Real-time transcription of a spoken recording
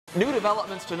New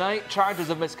developments tonight, charges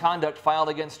of misconduct filed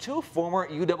against two former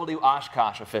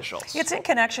UW-Oshkosh officials. It's in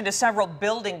connection to several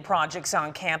building projects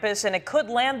on campus, and it could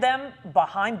land them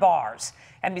behind bars.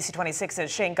 NBC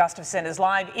 26's Shane Gustafson is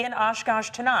live in Oshkosh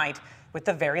tonight with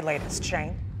the very latest.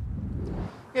 Shane?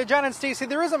 Yeah, John and Stacy,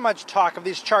 there isn't much talk of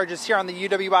these charges here on the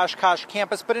UW-Oshkosh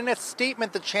campus, but in a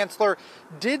statement, the chancellor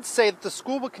did say that the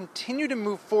school will continue to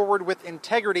move forward with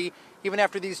integrity even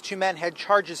after these two men had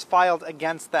charges filed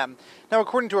against them. Now,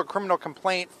 according to a criminal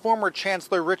complaint, former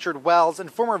Chancellor Richard Wells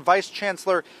and former Vice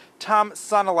Chancellor Tom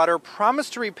Sonaletter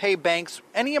promised to repay banks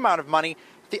any amount of money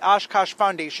if the Oshkosh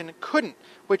Foundation couldn't,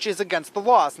 which is against the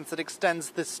law since it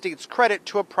extends the state's credit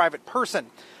to a private person.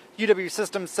 UW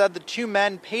Systems said the two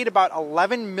men paid about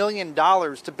 $11 million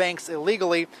to banks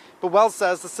illegally, but Wells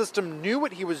says the system knew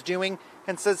what he was doing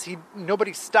and says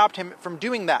nobody stopped him from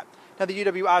doing that. Now, the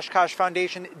UW-Oshkosh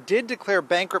Foundation did declare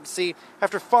bankruptcy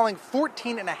after falling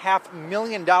 $14.5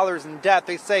 million in debt.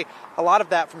 They say a lot of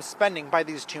that from spending by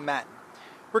these two men.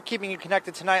 We're keeping you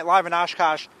connected tonight live in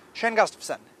Oshkosh. Shane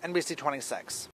Gustafson, NBC 26.